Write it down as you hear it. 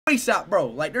voice out, bro.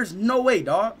 Like, there's no way,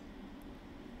 dog.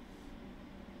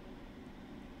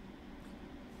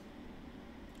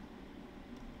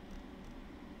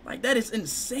 Like, that is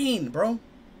insane, bro.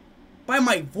 By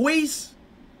my voice?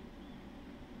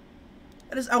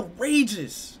 That is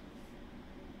outrageous.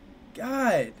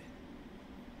 God.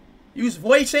 Use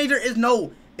voice changer is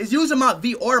no. It's using my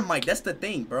VR mic. That's the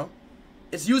thing, bro.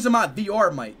 It's using my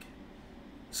VR mic.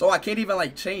 So I can't even,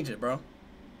 like, change it, bro.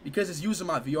 Because it's using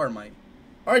my VR mic.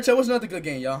 Alright, so what's another good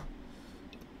game, y'all?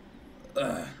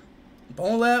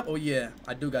 Bone Lab? Oh, yeah.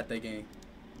 I do got that game.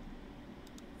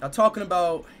 Y'all talking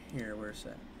about... Here, where's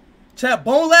that? Chat,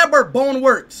 Bone Lab or Bone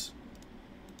Works?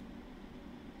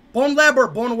 Bone Lab or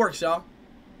Bone Works, y'all?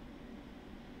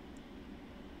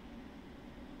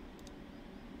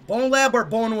 Bone Lab or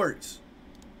Bone Works?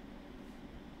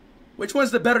 Which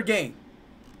one's the better game?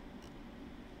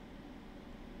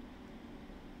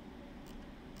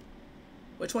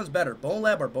 Which one's better, Bone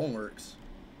Lab or Bone Works?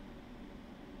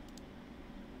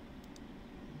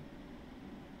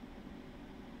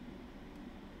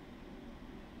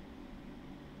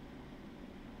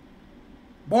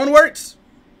 Bone Works?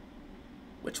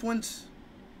 Which one's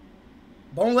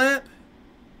Bone Lab?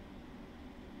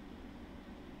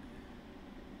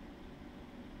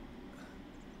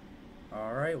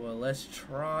 Alright, well, let's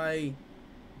try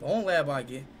Bone Lab, I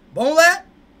get. Bone Lab?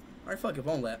 Alright, fuck it,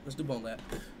 Bone Lab. Let's do Bone Lab.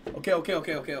 Okay.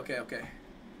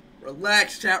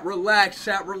 Relax, chat, relax,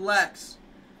 chat, relax.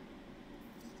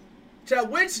 Chat,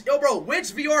 which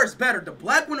VR is better, the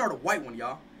black one or the white one,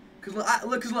 y'all? Cause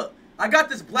look, I got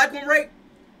this black one right,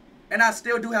 and I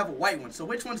still do have a white one. So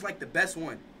which one's like the best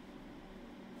one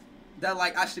that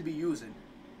like I should be using?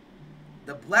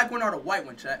 The black one or the white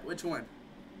one, chat? Which one?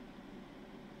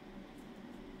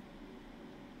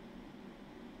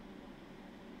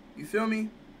 You feel me?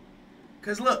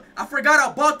 Cause look, I forgot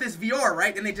I bought this VR,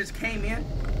 right? And it just came in.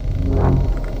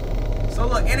 So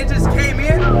look, and it just came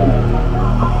in.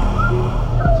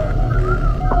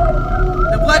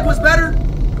 The black was better?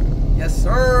 Yes,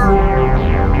 sir.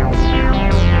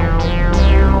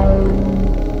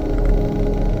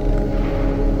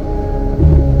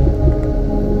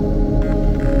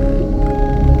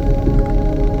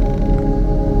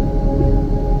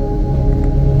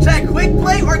 Chat, quick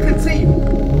play or continue?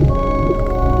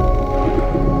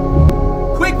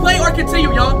 Quick play or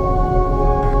continue, y'all?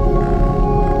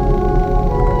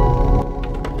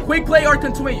 Quick play or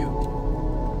continue?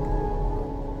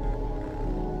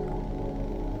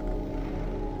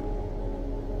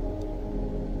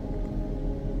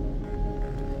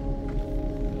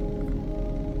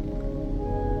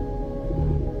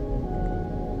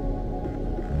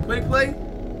 Quick play?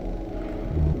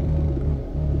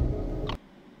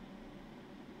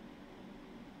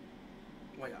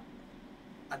 Wait,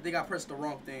 I think I pressed the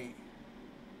wrong thing.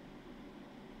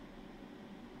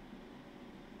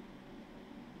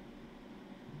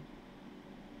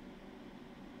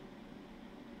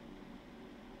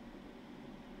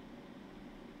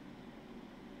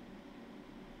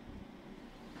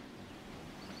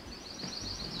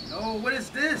 No, what is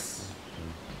this?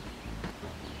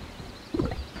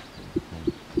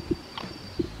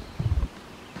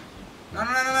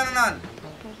 No.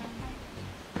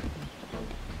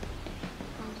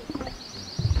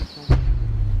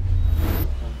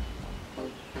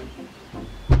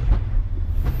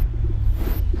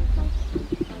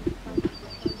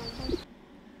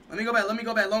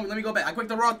 Let me go back. I clicked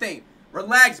the wrong thing.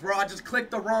 Relax, bro. I just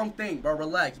clicked the wrong thing, bro.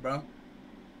 Relax, bro.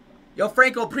 Yo,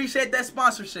 Franco, appreciate that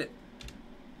sponsorship.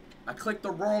 I clicked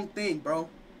the wrong thing, bro.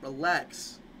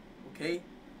 Relax. Okay?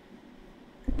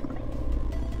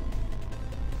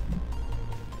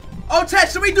 Oh, chat,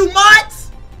 should we do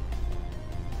mods?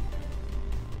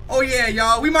 Oh, yeah,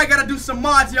 y'all. We might gotta do some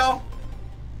mods, y'all.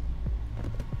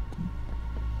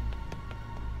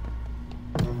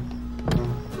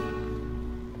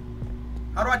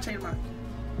 How do I change my...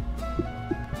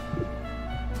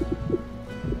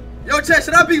 Yo, chat,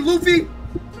 should I be Luffy?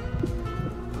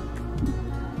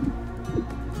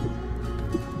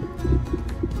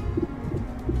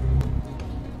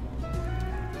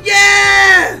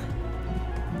 Yeah!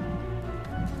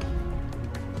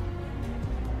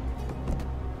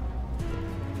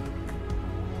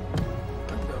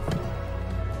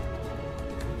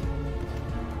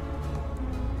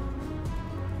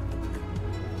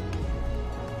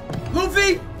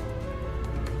 Luffy?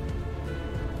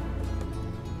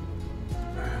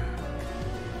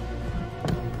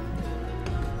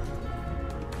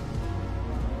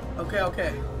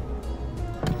 Okay.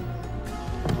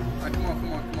 Alright, come on.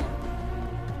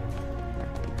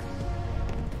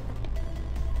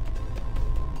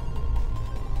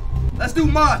 Let's do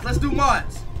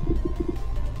mods.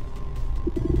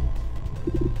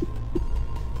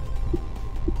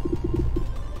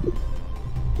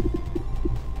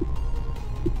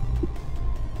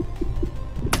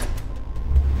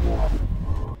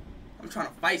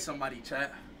 fight somebody,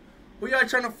 chat. Who y'all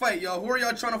trying to fight, y'all? Who are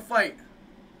y'all trying to fight?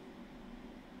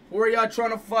 Who are y'all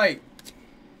trying to fight?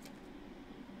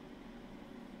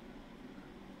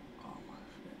 Oh my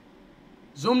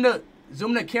shit.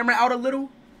 Zoom the camera out a little.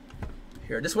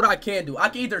 Here, this is what I can do. I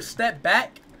can either step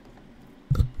back,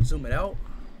 zoom it out.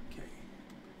 Okay.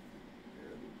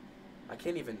 I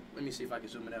can't even. Let me see if I can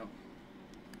zoom it out.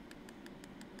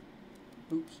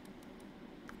 Oops.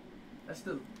 That's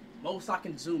the most I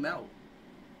can zoom out.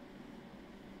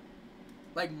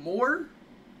 Like more?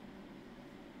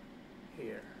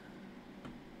 Here.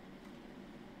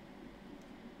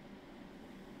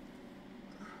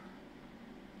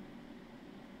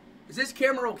 Is this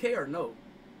camera okay or no?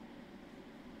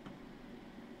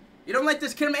 You don't like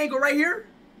this camera angle right here?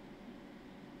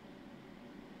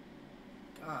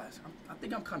 Guys, I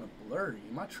think I'm kind of blurry.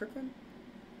 Am I tripping?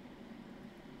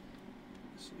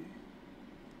 Let's see.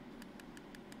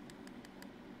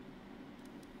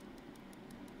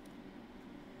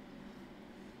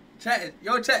 Chat,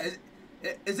 yo, chat,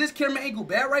 is this camera angle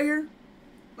bad right here?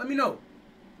 Let me know.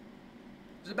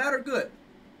 Is it bad or good?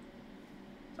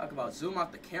 Talk about zoom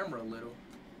out the camera a little.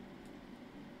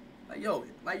 Like, yo,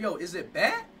 is it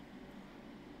bad?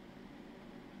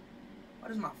 Why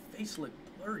does my face look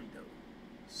blurry, though?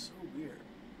 It's so weird.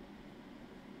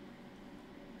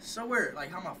 So weird,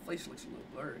 like how my face looks a little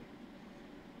blurry.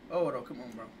 Oh, no, come on,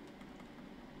 bro.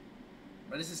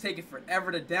 But this is taking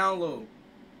forever to download.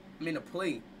 I mean, to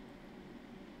play.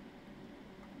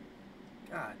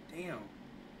 God damn.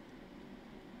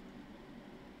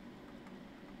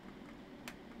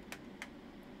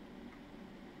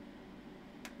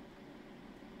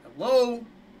 Hello?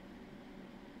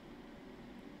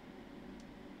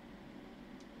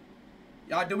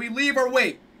 Y'all, do we leave or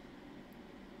wait?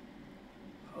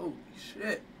 Holy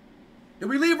shit. Do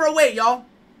we leave or wait, y'all?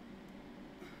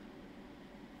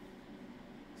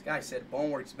 This guy said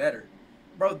bone works better.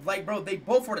 Bro, they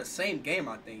both are the same game,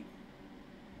 I think.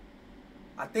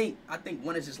 I think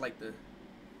one is just like the...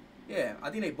 Yeah, I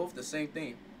think they both the same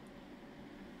thing.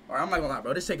 Alright, I'm not gonna lie,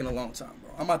 bro. This is taking a long time,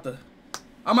 bro. I'm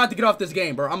about to get off this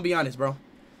game, bro. I'm gonna be honest, bro.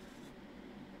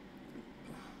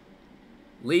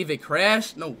 Leave it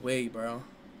crash? No way, bro.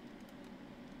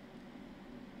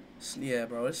 Yeah,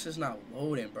 bro. It's just not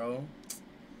loading, bro.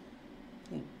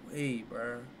 No way,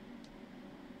 bro.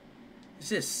 It's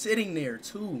just sitting there,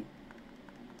 too.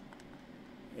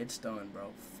 It's done,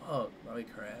 bro. Fuck, bro.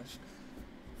 It crashed.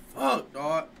 Fuck,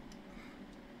 dog.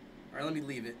 Alright, let me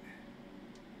leave it.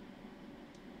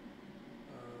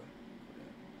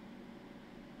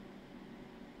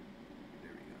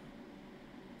 There we go.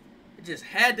 It just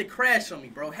had to crash on me,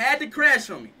 bro. Had to crash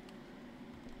on me.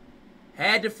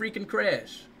 Had to freaking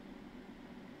crash.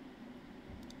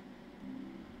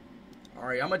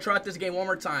 Alright, I'm gonna try out this game one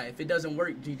more time. If it doesn't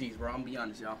work, GG's, bro. I'm gonna be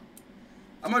honest, y'all.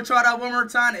 I'm gonna try it out one more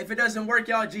time. If it doesn't work,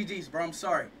 y'all, GG's, bro. I'm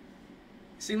sorry.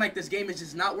 It seems like this game is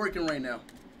just not working right now.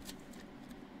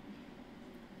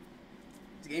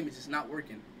 This game is just not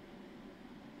working.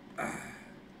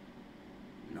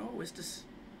 No, it's just...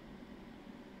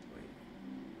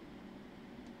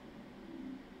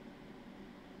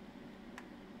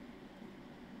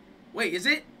 Wait, is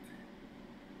it?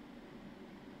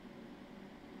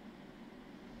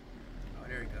 Oh,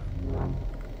 there we go.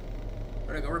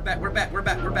 There we go. We're back.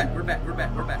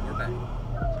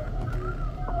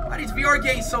 Why these VR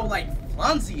games so, like,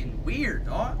 clumsy and weird,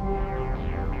 dog?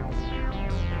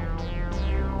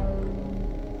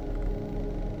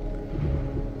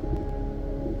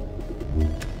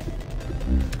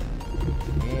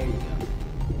 There you go.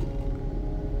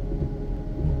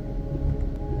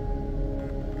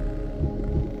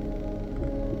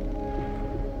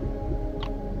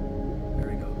 There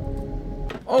we go.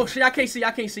 Oh, shit, I can't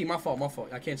see. My fault.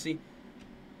 I can't see.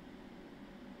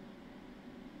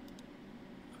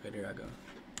 Okay, there I go.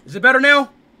 Is it better now?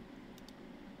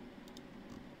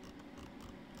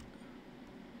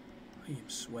 I am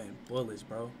sweating bullets,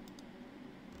 bro.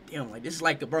 Damn, like this is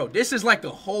like the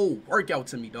whole workout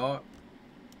to me, dog.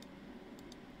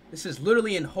 This is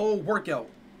literally a whole workout.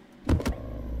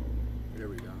 There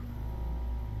we go.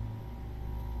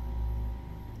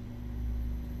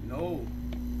 No.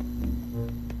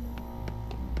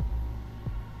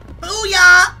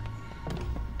 Booyah!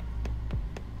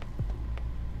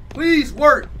 Please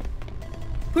work.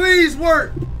 Please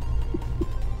work.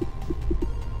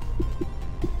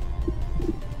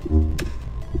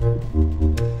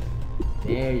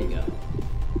 There you go.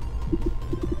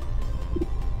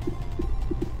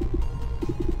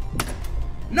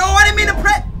 No, I didn't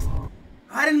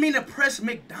mean to press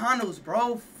McDonald's,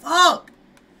 bro. Fuck.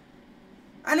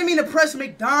 I didn't mean to press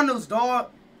McDonald's,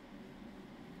 dog.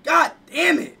 God God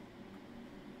damn it.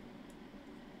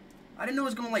 I didn't know it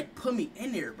was gonna like put me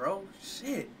in there, bro.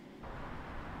 Shit.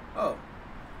 Oh.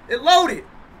 It loaded.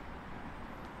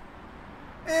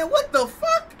 Man, what the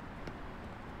fuck?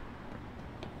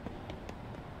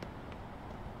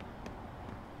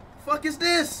 Fuck is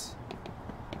this?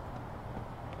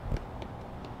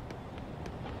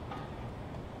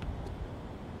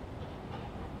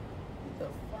 What the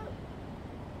fuck?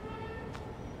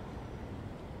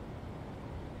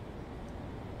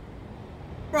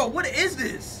 Bro, what is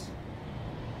this?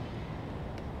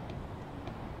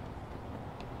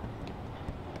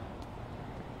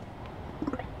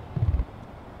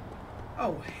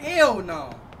 Oh, hell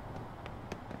no.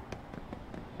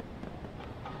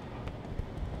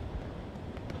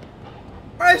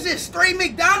 Bro, is this straight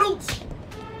McDonald's?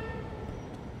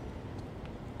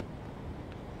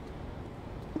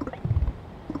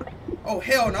 Oh,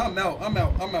 hell no. I'm out. I'm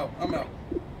out. I'm out. I'm out.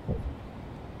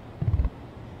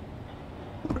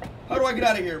 How do I get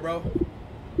out of here, bro?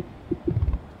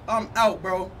 I'm out,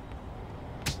 bro.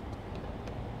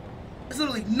 There's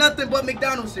literally nothing but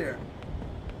McDonald's here.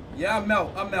 Yeah, I'm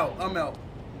out. I'm out. I'm out.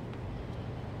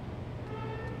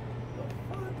 The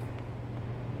fuck?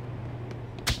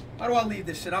 How do I leave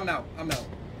this shit? I'm out. I'm out.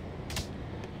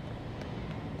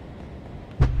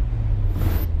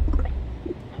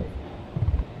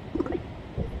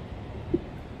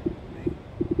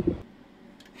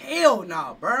 Hell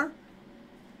nah, bruh.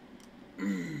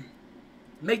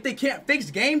 Make they can't fix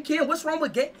game cam? What's wrong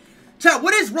with game? Chat,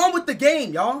 what is wrong with the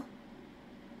game, y'all?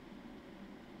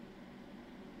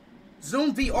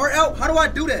 Zoom VR out? How do I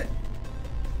do that?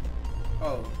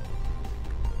 Oh.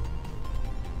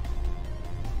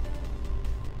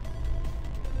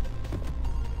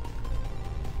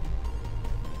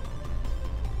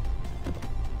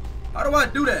 How do I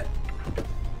do that?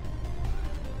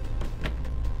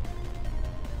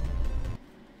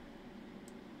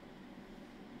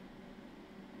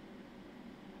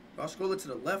 I'll scroll it to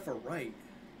the left or right.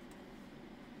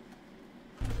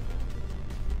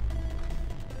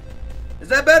 Is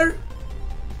that better?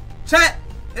 Chat,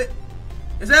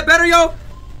 is that better, yo?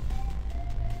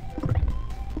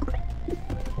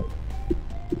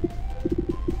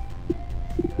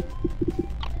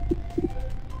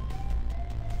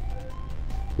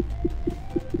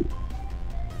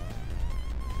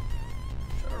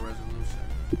 Shutter resolution.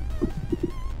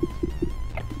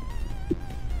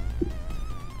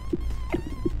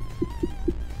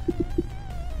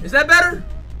 Is that better?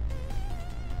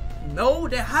 No,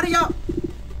 then how do y'all?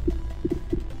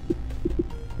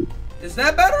 Is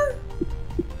that better?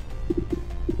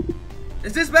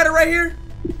 Is this better right here?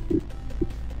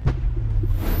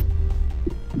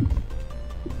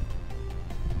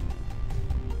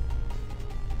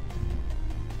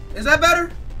 Is that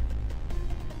better?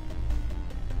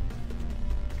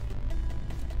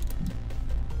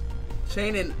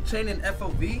 Chain and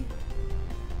FOV?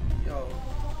 Yo.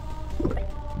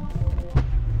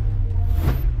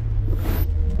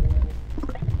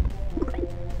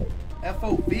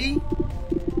 FOV?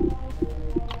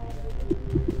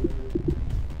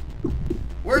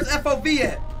 Where's FOV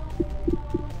at?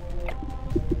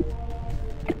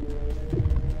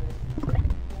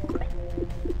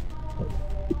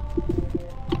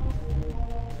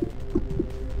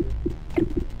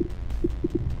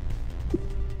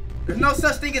 There's no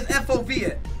such thing as FOV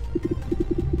yet.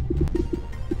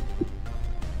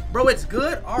 Bro, it's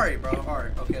good? Alright, bro.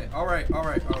 Alright, okay. Alright,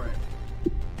 alright, alright.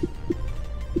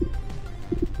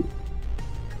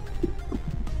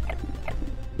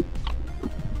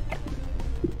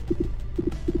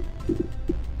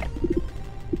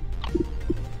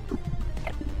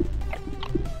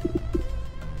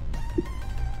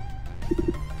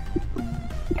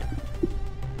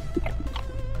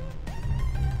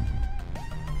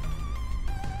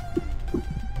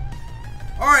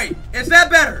 Alright, is that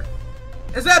better?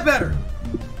 Is that better?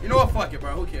 You know what? Fuck it,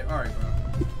 bro. Who cares? Alright, bro.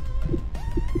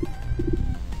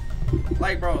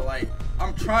 Like, bro, like,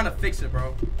 I'm trying to fix it,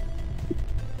 bro.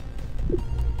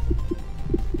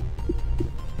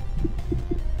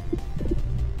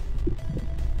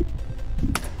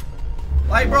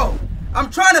 Like, bro,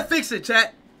 I'm trying to fix it,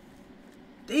 chat.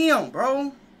 Damn,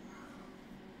 bro.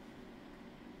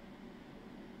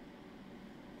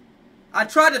 I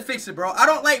tried to fix it, bro. I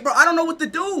don't like, bro. I don't know what to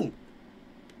do.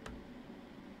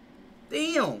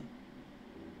 Damn.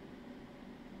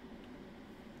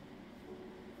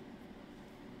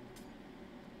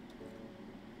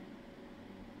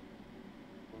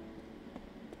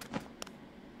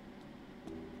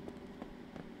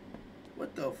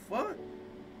 What the fuck?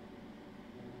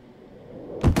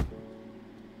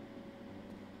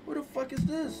 What the fuck is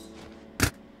this?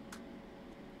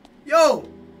 Yo!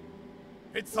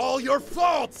 It's all your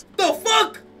fault! The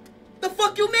fuck? The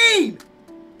fuck you mean?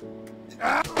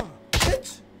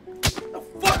 Bitch! The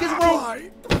fuck is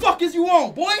wrong? The fuck is you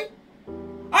on, boy?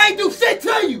 I ain't do shit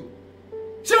to you!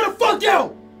 Chill the fuck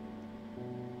out!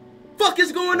 Fuck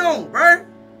is going on, bruh?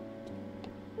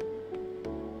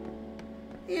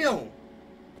 Ew.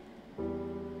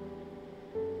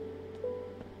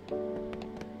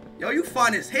 Yo, you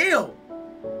fine as hell.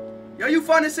 Yo, you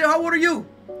fine as hell. How old are you?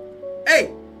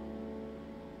 Hey.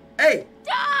 Hey.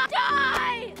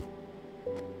 Die!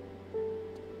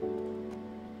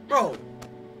 Bro.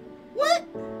 What?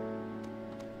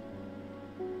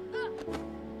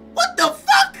 What the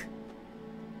fuck?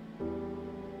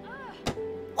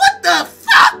 What the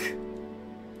fuck?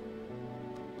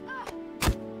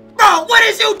 Bro, what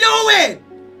is you doing?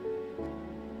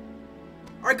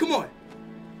 Alright, come on.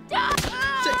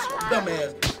 Shut your dumb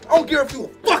ass. I don't care if you a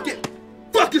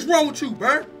fuck is wrong with you,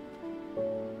 bruh?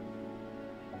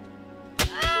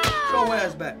 Get your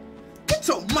ass back. Get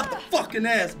your motherfucking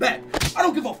ass back. I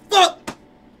don't give a fuck.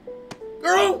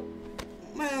 Girl.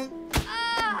 Man.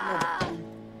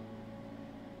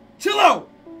 Chill out.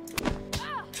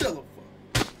 Chill out.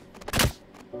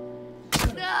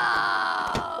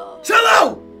 No! Chill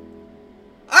out.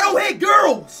 I don't hate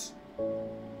girls.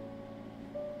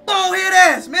 Bald head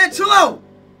ass, man. Chill out.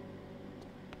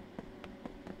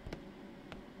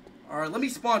 Alright, let me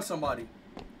spawn somebody.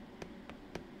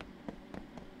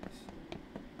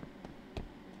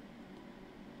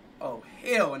 Oh,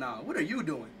 hell nah. What are you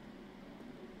doing?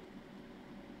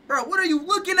 Bro, what are you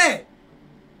looking at?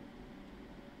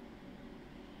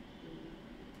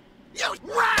 You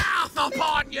wrath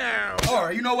upon you!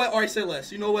 Alright, you know what? Alright, say less.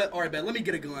 You know what? Alright, bet. Let me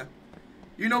get a gun.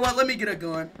 You know what? Let me get a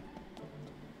gun.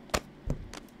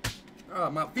 Oh,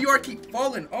 my VR keep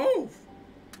falling off.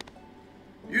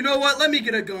 You know what? Let me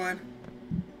get a gun.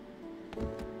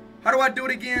 How do I do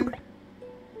it again?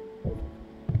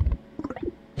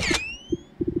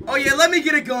 Oh yeah, let me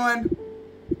get a gun.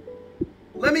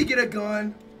 Let me get a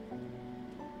gun.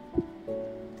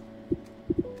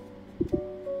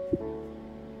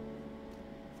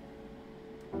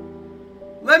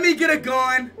 Let me get a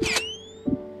gun.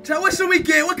 Tell what should we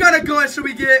get? What kind of gun should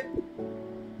we get?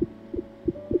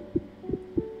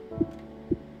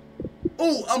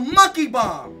 Ooh, a monkey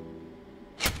bomb.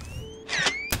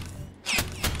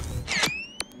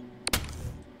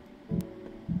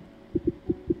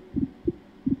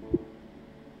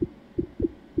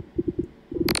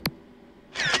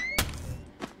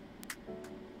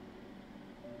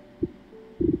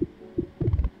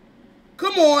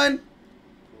 Come on.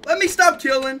 Let me stop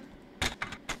killing.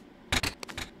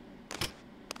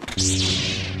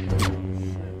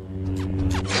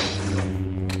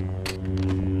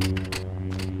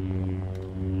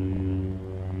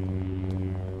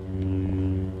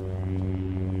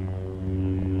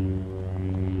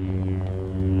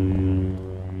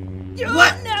 You'll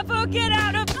never get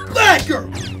out of Black girl!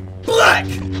 Black!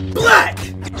 Black!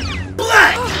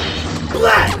 Black!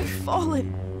 Black! I've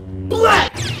fallen.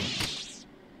 Black!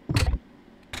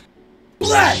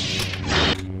 Black!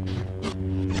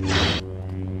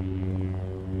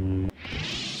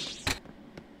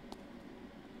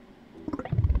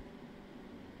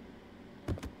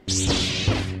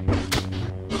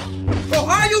 Bro,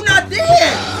 how are you not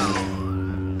dead?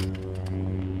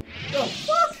 The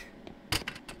fuck?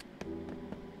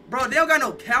 Bro, they don't got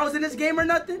no cows in this game or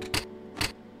nothing?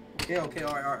 Okay,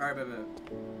 alright, bet.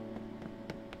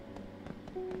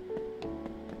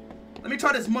 Let me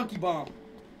try this monkey bomb.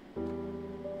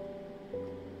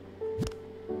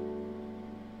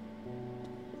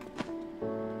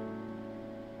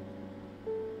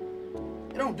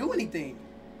 It don't do anything.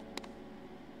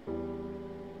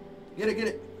 Get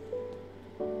it.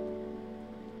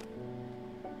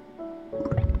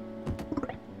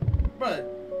 Bruh.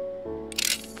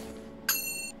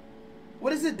 What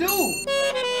does it do?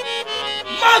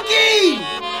 Monkey!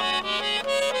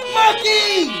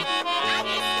 Monkey!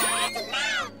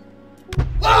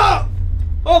 Ah!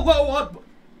 Oh, whoa.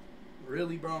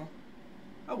 Really, bro?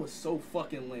 That was so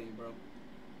fucking lame, bro.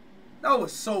 That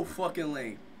was so fucking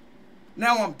lame.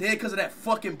 Now I'm dead because of that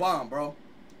fucking bomb, bro.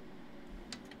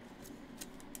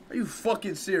 Are you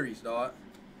fucking serious, dog?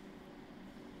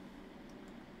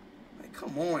 Like,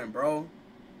 come on, bro.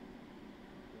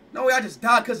 No way I just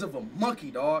died because of a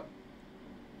monkey, dog.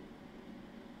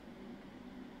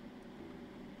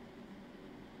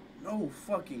 No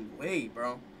fucking way,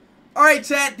 bro. Alright,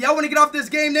 chat. Y'all want to get off this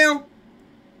game now?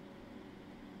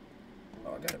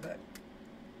 Oh, I got it back.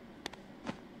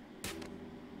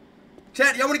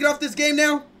 Chat, y'all want to get off this game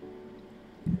now?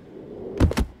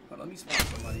 Hold on, let me spawn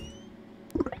somebody.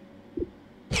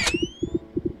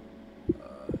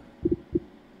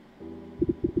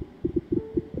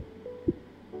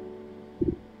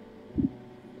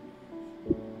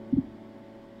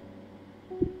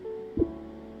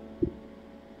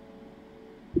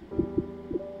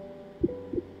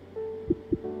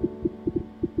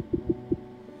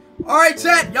 Alright,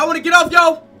 chat. Y'all want to get off, yo?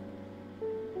 Y'all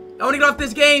want to get off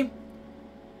this game?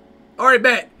 Alright,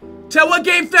 bet. Tell what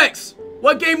game next?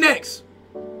 What game next?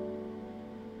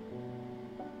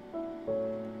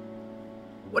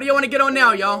 What do y'all want to get on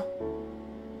now, y'all?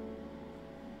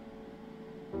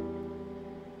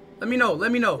 Let me know.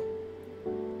 Let me know.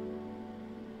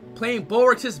 Playing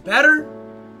Bulwarks is better?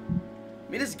 I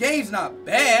mean, this game's not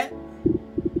bad.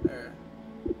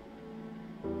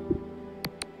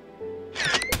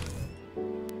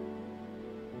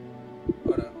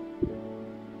 Hold up.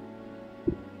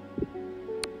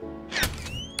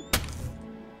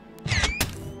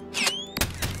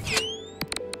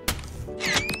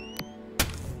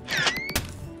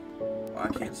 Oh, I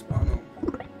can't spawn them.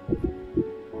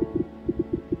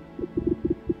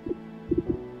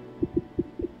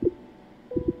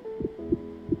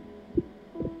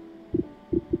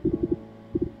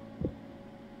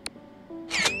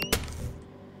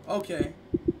 Okay.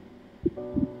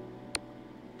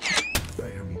 I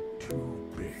am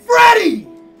too big. Freddy!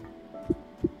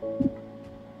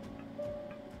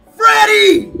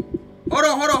 Freddy! Hold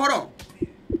on, hold on, hold on.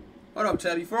 Hold up,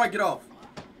 Chad, before I get off.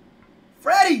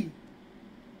 Freddy!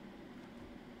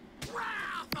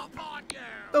 Wrath upon you!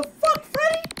 The fuck,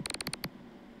 Freddy?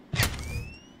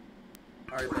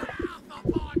 Alright, man. Wrath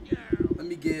upon you! Let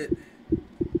me get...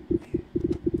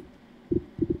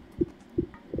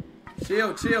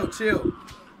 Chill, chill, chill.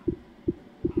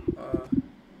 I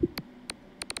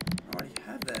already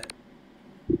have that.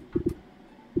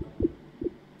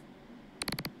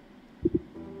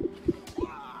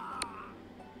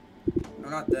 No,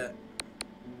 not that.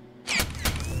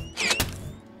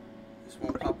 This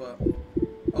won't pop up.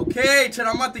 Okay, Chad,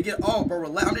 I'm about to get... Oh, bro,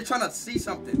 relax. I'm just trying to see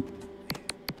something.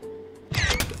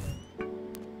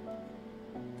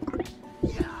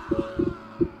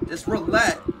 Just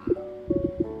relax.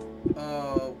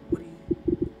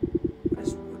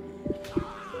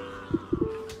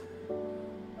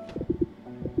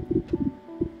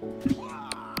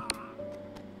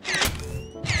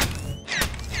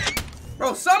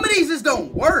 Bro, some of these just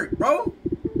don't work, bro.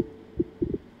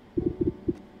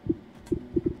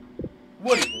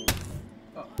 Woody.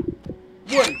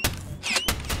 Woody.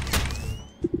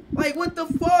 Like, what the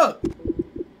fuck?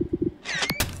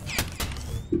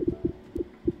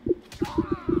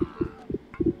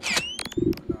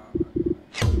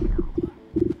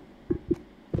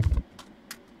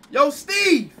 Yo,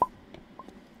 Steve!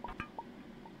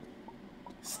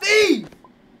 Steve!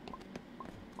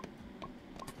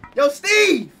 Yo,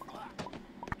 Steve!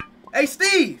 Hey,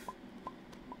 Steve!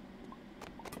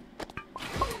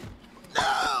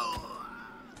 No!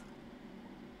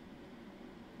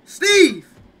 Steve!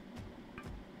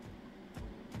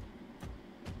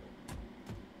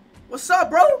 What's up,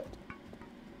 bro?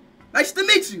 Nice to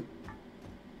meet you.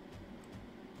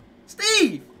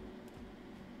 Steve!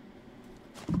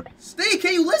 Steve,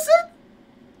 can you listen?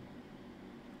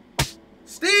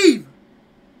 Steve!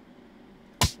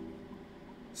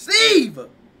 Steve!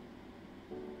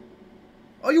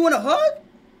 Oh, you want a hug?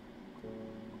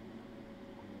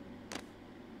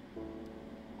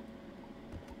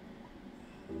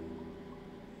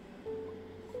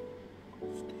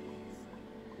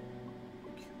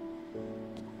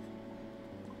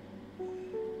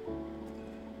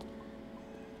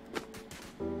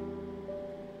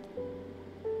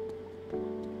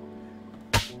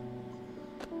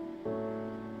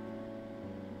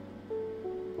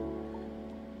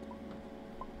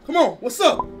 Come on, what's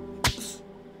up?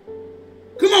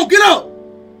 Come on, get out!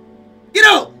 Get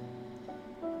out!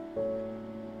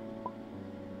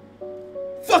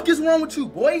 Fuck is wrong with you,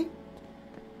 boy?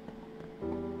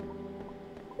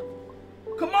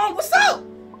 Come on, what's up?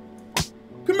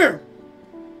 Come here.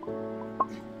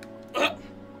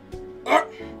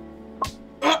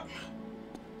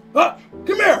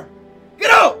 Come here.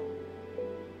 Get out!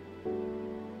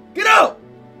 Get out!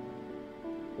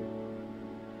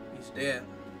 He's dead.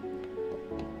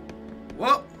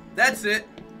 Well, that's it.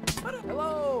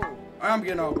 Hello! I'm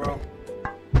getting off, bro.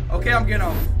 Okay, I'm getting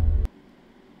off.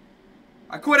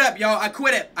 I quit app, y'all. I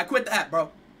quit it. I quit the app,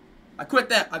 bro. I quit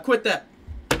that. I quit that.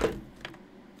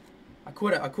 I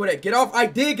quit it. I quit it. Get off. I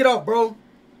did get off, bro.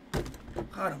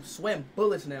 God, I'm sweating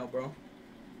bullets now, bro.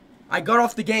 I got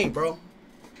off the game, bro.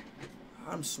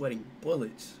 I'm sweating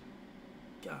bullets.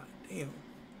 God damn.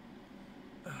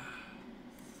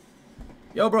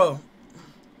 Yo, bro.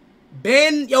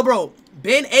 Ben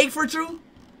egg for true?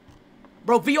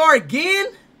 Bro, VR again?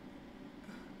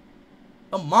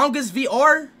 Among Us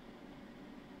VR?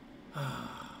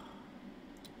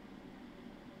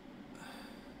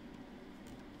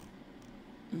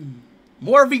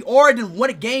 More VR than what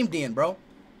a game then, bro.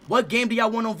 What game do y'all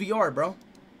want on VR, bro?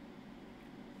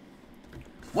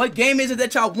 What game is it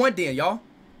that y'all want then, y'all?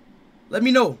 Let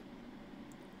me know.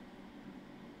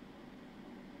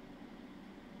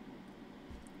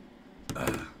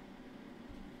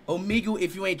 Omegle,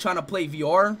 if you ain't trying to play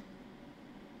VR.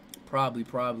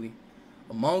 Probably.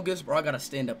 Among Us, bro, I gotta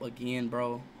stand up again,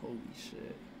 bro. Holy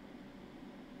shit.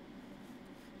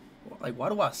 Like, why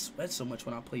do I sweat so much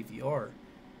when I play VR?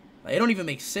 Like, it don't even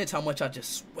make sense how much I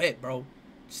just sweat, bro.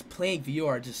 Just playing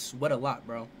VR, I just sweat a lot,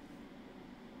 bro.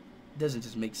 It doesn't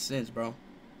just make sense, bro.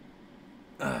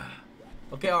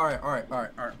 Okay, alright.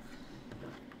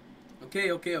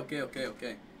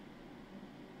 Okay.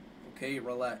 Okay,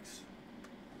 relax.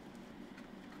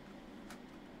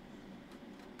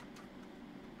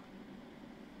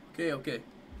 Okay.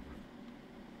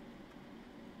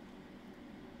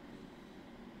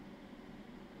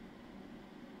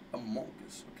 Among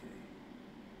Us, okay.